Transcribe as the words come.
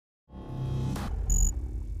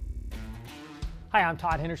Hi, I'm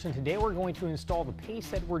Todd Henderson. Today we're going to install the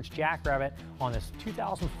Pace Edwards JackRabbit on this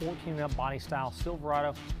 2014 body style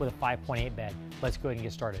Silverado with a 5.8 bed. Let's go ahead and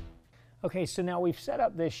get started. Okay, so now we've set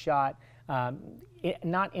up this shot,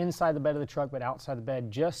 not inside the bed of the truck, but outside the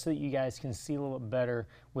bed, just so that you guys can see a little bit better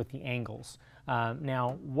with the angles.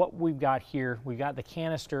 Now, what we've got here, we've got the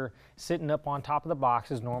canister sitting up on top of the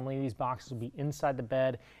boxes. Normally these boxes will be inside the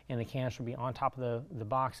bed, and the canister will be on top of the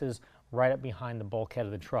boxes, right up behind the bulkhead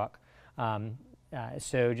of the truck.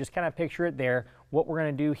 So just kind of picture it there. What we're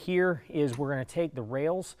going to do here is we're going to take the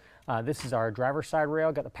rails. This is our driver's side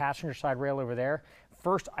rail, got the passenger side rail over there.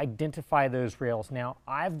 First, identify those rails. Now,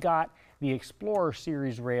 I've got the Explorer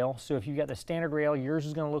series rail, so if you've got the standard rail, yours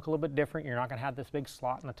is going to look a little bit different. You're not going to have this big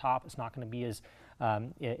slot in the top. It's not going to be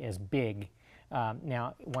as big.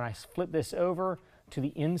 Now, when I flip this over to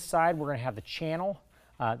the inside, we're going to have the channel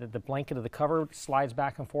that the blanket of the cover slides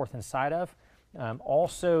back and forth inside of.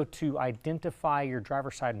 Also, to identify your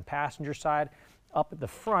driver's side and passenger side, up at the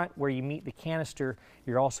front where you meet the canister,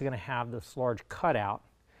 you're also going to have this large cutout.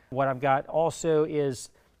 What I've got also is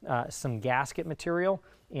some gasket material,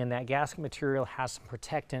 and that gasket material has some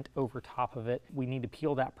protectant over top of it. We need to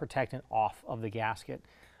peel that protectant off of the gasket.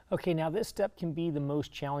 Okay, now this step can be the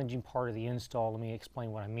most challenging part of the install. Let me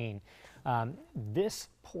explain what I mean. This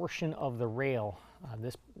portion of the rail,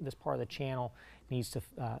 this part of the channel, needs to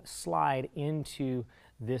slide into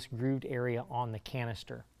this grooved area on the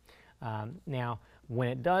canister. Now, when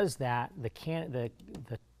it does that, the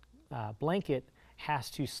blanket has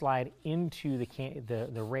to slide into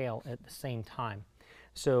the rail at the same time.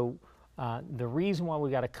 So the reason why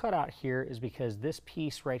we got a cutout here is because this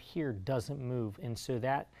piece right here doesn't move, and so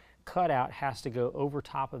that cutout has to go over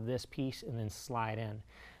top of this piece and then slide in.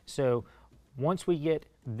 So once we get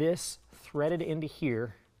this threaded into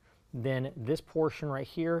here, then this portion right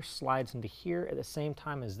here slides into here at the same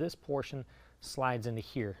time as this portion slides into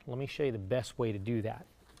here. Let me show you the best way to do that.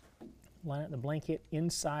 Line up the blanket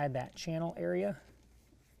inside that channel area.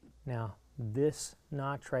 Now, this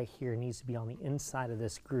notch right here needs to be on the inside of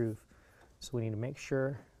this groove. So we need to make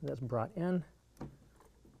sure that's brought in,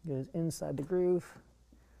 goes inside the groove,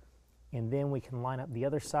 and then we can line up the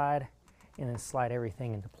other side and then slide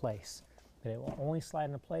everything into place. But it will only slide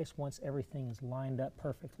into place once everything is lined up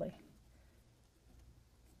perfectly.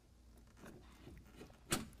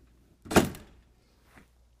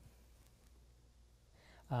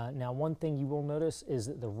 Now, one thing you will notice is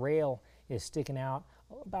that the rail is sticking out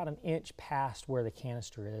about an inch past where the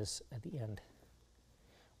canister is at the end.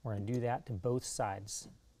 We're going to do that to both sides.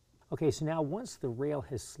 Okay, so now once the rail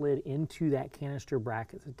has slid into that canister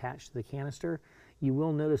bracket that's attached to the canister, you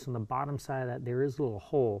will notice on the bottom side of that there is a little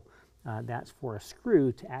hole. That's for a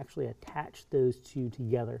screw to actually attach those two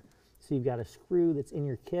together. So you've got a screw that's in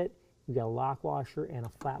your kit, you've got a lock washer and a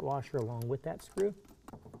flat washer along with that screw.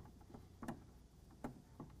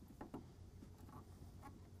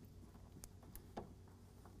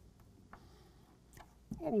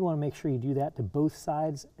 And you want to make sure you do that to both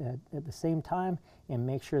sides at the same time, and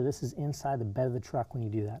make sure this is inside the bed of the truck when you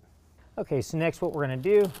do that. Okay, so next what we're going to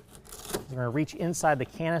do is we're going to reach inside the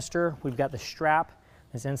canister. We've got the strap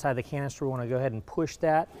that's inside the canister. We want to go ahead and push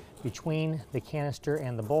that between the canister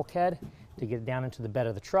and the bulkhead to get it down into the bed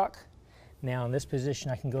of the truck. Now in this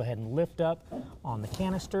position I can go ahead and lift up on the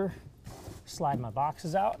canister, slide my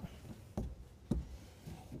boxes out.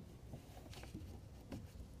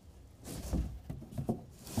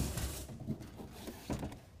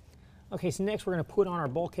 Okay, so next we're going to put on our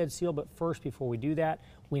bulkhead seal, but first, before we do that,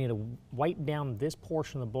 we need to wipe down this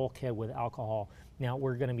portion of the bulkhead with alcohol. Now,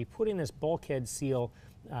 we're going to be putting this bulkhead seal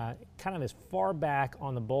kind of as far back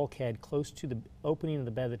on the bulkhead, close to the opening of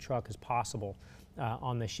the bed of the truck as possible.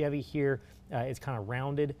 On the Chevy here, it's kind of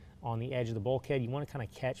rounded on the edge of the bulkhead. You want to kind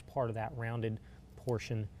of catch part of that rounded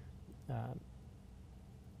portion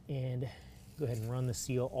and go ahead and run the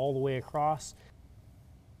seal all the way across.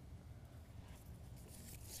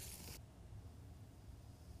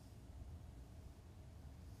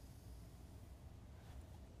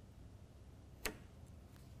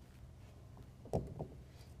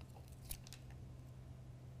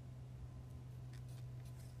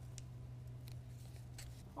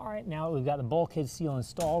 All right, now that we've got the bulkhead seal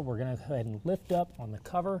installed, we're going to go ahead and lift up on the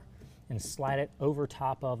cover and slide it over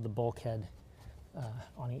top of the bulkhead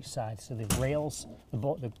on each side. So the rails,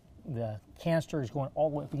 the canister is going all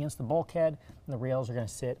the way up against the bulkhead, and the rails are going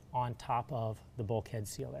to sit on top of the bulkhead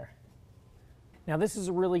seal there. Now this is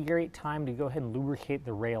a really great time to go ahead and lubricate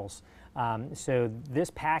the rails. So this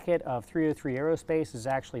packet of 303 Aerospace is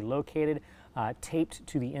actually located taped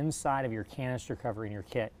to the inside of your canister cover in your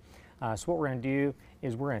kit. So what we're going to do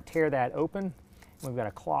is we're going to tear that open. We've got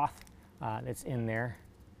a cloth that's in there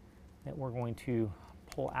that we're going to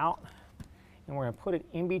pull out, and we're going to put it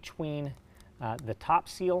in between the top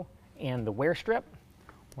seal and the wear strip.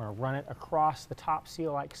 We're going to run it across the top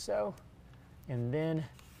seal like so, and then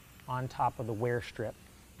on top of the wear strip.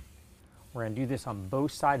 We're going to do this on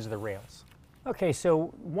both sides of the rails. Okay,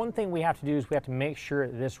 so one thing we have to do is we have to make sure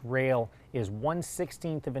that this rail is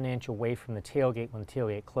 1/16 of an inch away from the tailgate when the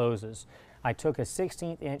tailgate closes. I took a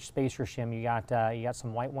 1/16 inch spacer shim. You got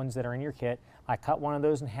some white ones that are in your kit. I cut one of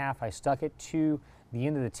those in half. I stuck it to the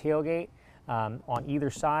end of the tailgate on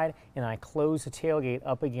either side, and I closed the tailgate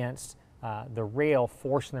up against the rail,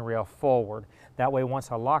 forcing the rail forward. That way,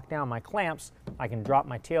 once I lock down my clamps, I can drop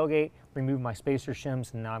my tailgate, remove my spacer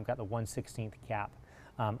shims, and now I've got the 1/16 cap.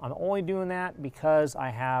 I'm only doing that because I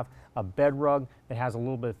have a bed rug that has a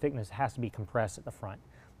little bit of thickness. It has to be compressed at the front.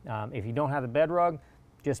 If you don't have the bed rug,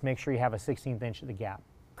 just make sure you have a 1/16 inch at the gap.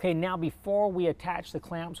 Okay, now before we attach the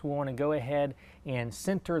clamps, we want to go ahead and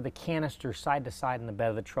center the canister side to side in the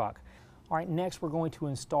bed of the truck. All right, next we're going to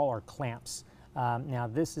install our clamps. Now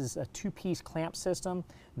this is a two-piece clamp system.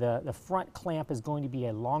 The front clamp is going to be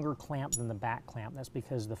a longer clamp than the back clamp. That's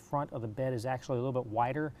because the front of the bed is actually a little bit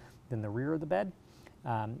wider than the rear of the bed.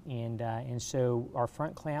 And so our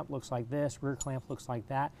front clamp looks like this, rear clamp looks like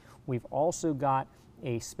that. We've also got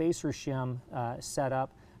a spacer shim set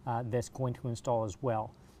up that's going to install as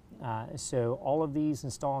well. So all of these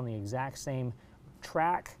install on the exact same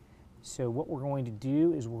track. So what we're going to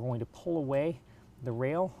do is we're going to pull away the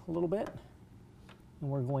rail a little bit, and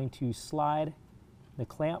we're going to slide the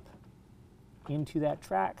clamp into that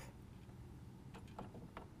track.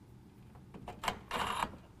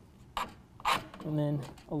 And then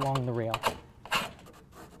along the rail.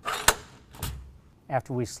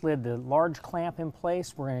 After we slid the large clamp in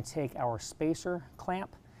place, we're going to take our spacer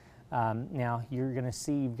clamp. Now you're going to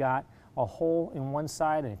see you've got a hole in one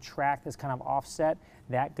side and a track that's kind of offset.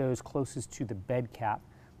 That goes closest to the bed cap.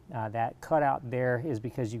 That cutout there is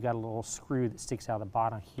because you've got a little screw that sticks out of the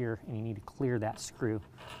bottom here, and you need to clear that screw.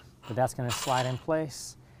 But that's going to slide in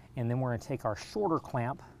place, and then we're going to take our shorter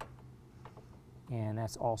clamp, and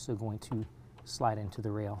that's also going to slide into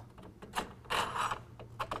the rail.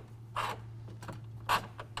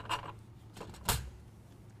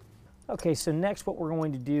 Okay, so next what we're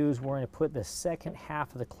going to do is we're going to put the second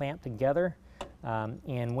half of the clamp together,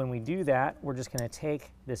 and when we do that, we're just going to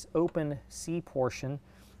take this open C portion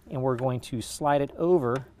and we're going to slide it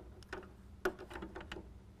over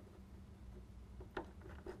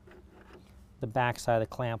the back side of the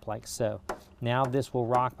clamp like so. Now this will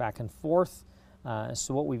rock back and forth.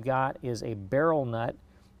 So what we've got is a barrel nut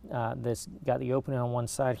that's got the opening on one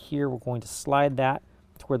side here. We're going to slide that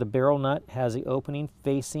to where the barrel nut has the opening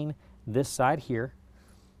facing this side here.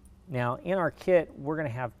 Now in our kit, we're going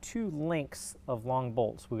to have two lengths of long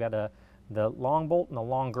bolts. We've got the long bolt and the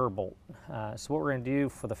longer bolt. So what we're going to do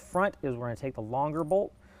for the front is we're going to take the longer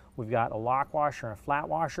bolt. We've got a lock washer and a flat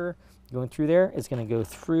washer going through there. It's going to go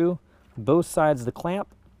through both sides of the clamp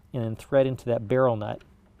and then thread into that barrel nut.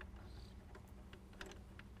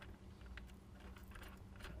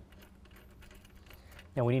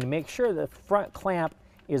 Now we need to make sure the front clamp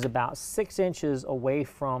is about 6 inches away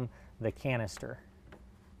from the canister.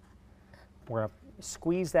 We're going to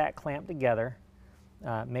squeeze that clamp together.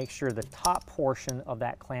 Make sure the top portion of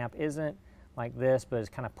that clamp isn't like this, but it's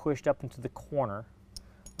kind of pushed up into the corner,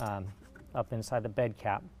 up inside the bed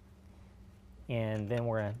cap. And then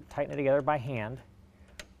we're going to tighten it together by hand.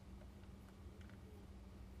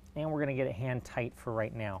 And we're going to get it hand tight for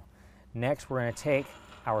right now. Next, we're going to take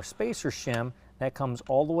our spacer shim that comes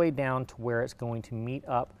all the way down to where it's going to meet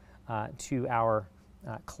up to our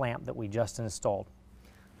clamp that we just installed.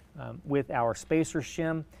 With our spacer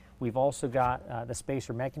shim, we've also got the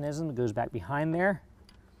spacer mechanism that goes back behind there.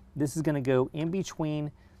 This is going to go in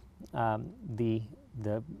between the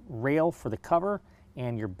rail for the cover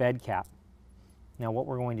and your bed cap. Now what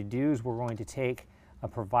we're going to do is we're going to take a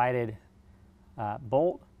provided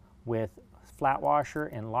bolt with flat washer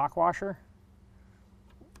and lock washer,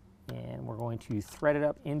 and we're going to thread it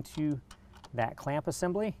up into that clamp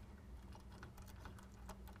assembly.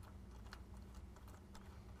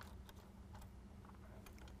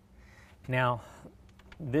 Now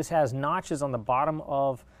this has notches on the bottom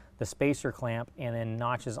of the spacer clamp and then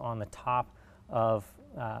notches on the top of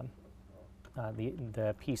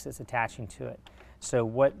the piece that's attaching to it. So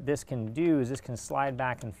what this can do is this can slide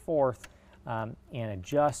back and forth and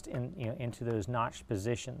adjust into those notched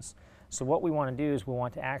positions. So what we want to do is we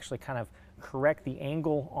want to actually kind of correct the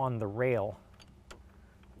angle on the rail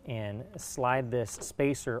and slide this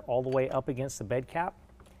spacer all the way up against the bed cap.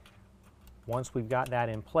 Once we've got that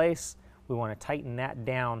in place, we want to tighten that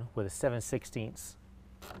down with a 7/16.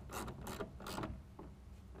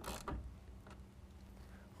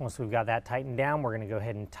 Once we've got that tightened down, we're going to go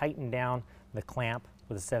ahead and tighten down the clamp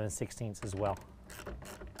with a 7/16 as well.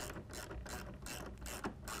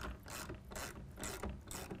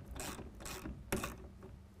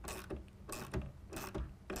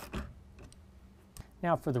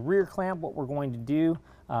 Now for the rear clamp, what we're going to do,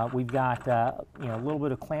 we've got a little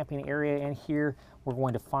bit of clamping area in here. We're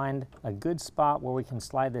going to find a good spot where we can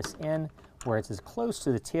slide this in, where it's as close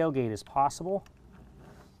to the tailgate as possible.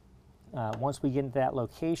 Once we get into that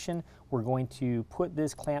location, we're going to put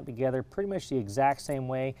this clamp together pretty much the exact same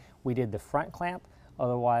way we did the front clamp.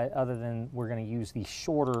 Other than we're going to use the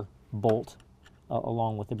shorter bolt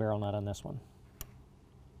along with the barrel nut on this one.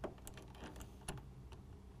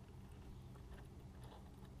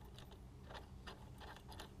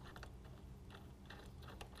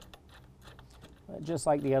 Just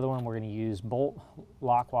like the other one, we're going to use bolt,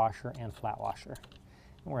 lock washer, and flat washer.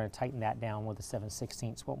 And we're going to tighten that down with a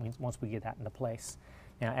 7/16 once we get that into place.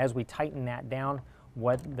 Now, as we tighten that down,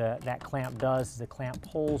 what that clamp does is the clamp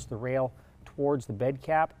pulls the rail towards the bed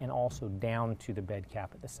cap and also down to the bed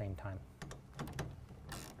cap at the same time.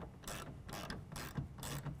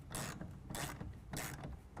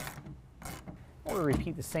 We're going to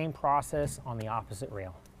repeat the same process on the opposite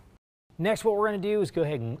rail. Next, what we're going to do is go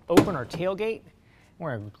ahead and open our tailgate.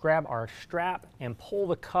 We're going to grab our strap and pull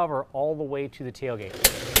the cover all the way to the tailgate.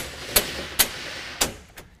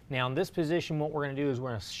 Now in this position, what we're going to do is we're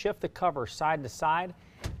going to shift the cover side to side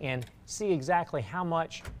and see exactly how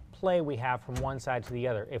much play we have from one side to the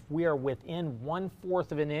other. If we are within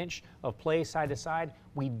 1/4 of an inch of play side to side,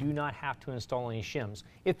 we do not have to install any shims.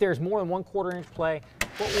 If there's more than 1/4 inch play,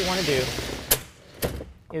 what we want to do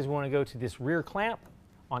is we want to go to this rear clamp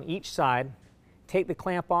on each side, take the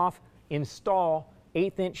clamp off, install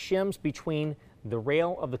 1/8 inch shims between the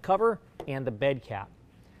rail of the cover and the bed cap.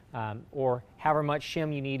 Or however much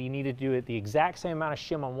shim you need to do it the exact same amount of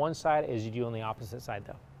shim on one side as you do on the opposite side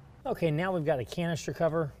though. Okay, now we've got the canister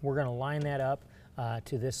cover. We're going to line that up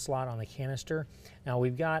to this slot on the canister. Now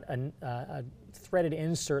we've got a threaded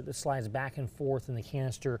insert that slides back and forth in the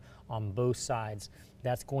canister on both sides.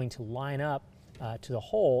 That's going to line up to the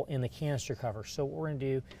hole in the canister cover. So what we're going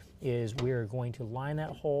to do is we're going to line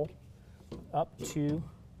that hole up to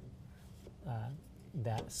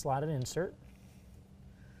that slotted insert.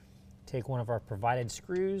 Take one of our provided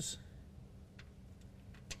screws,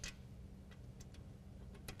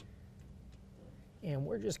 and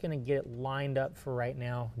we're just going to get it lined up for right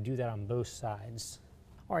now. Do that on both sides.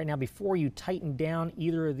 All right, now before you tighten down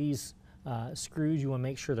either of these screws, you want to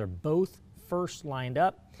make sure they're both first lined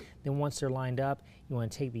up. Then once they're lined up, you want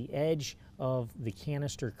to take the edge of the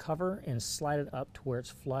canister cover and slide it up to where it's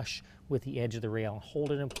flush with the edge of the rail.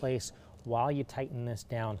 Hold it in place while you tighten this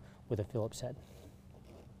down with a Phillips head.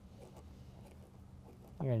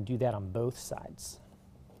 You're going to do that on both sides.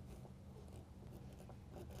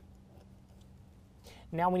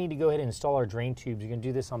 Now we need to go ahead and install our drain tubes. You're going to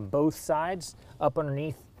do this on both sides. Up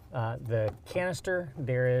underneath the canister,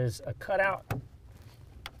 there is a cutout.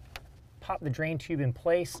 Pop the drain tube in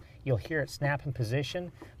place. You'll hear it snap in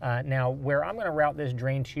position. Now, where I'm going to route this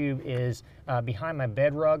drain tube is behind my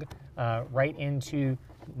bed rug, right into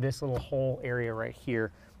this little hole area right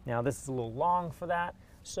here. Now, this is a little long for that,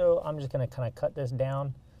 so I'm just going to kind of cut this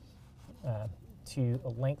down to a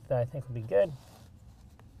length that I think will be good.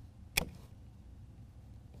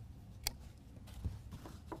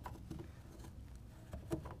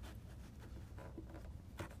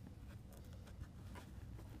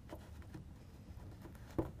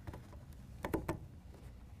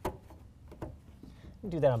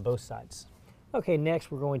 Do that on both sides. Okay,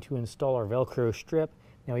 next we're going to install our Velcro strip.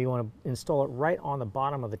 Now you want to install it right on the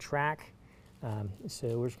bottom of the track.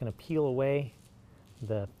 So we're just going to peel away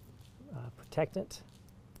the protectant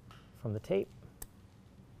from the tape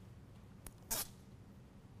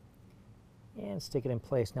and stick it in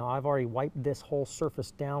place. Now I've already wiped this whole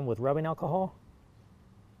surface down with rubbing alcohol.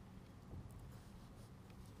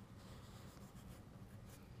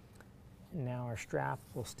 And now our strap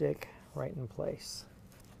will stick right in place,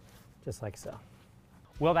 just like so.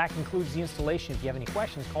 Well, that concludes the installation. If you have any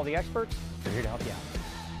questions, call the experts. They're here to help you out.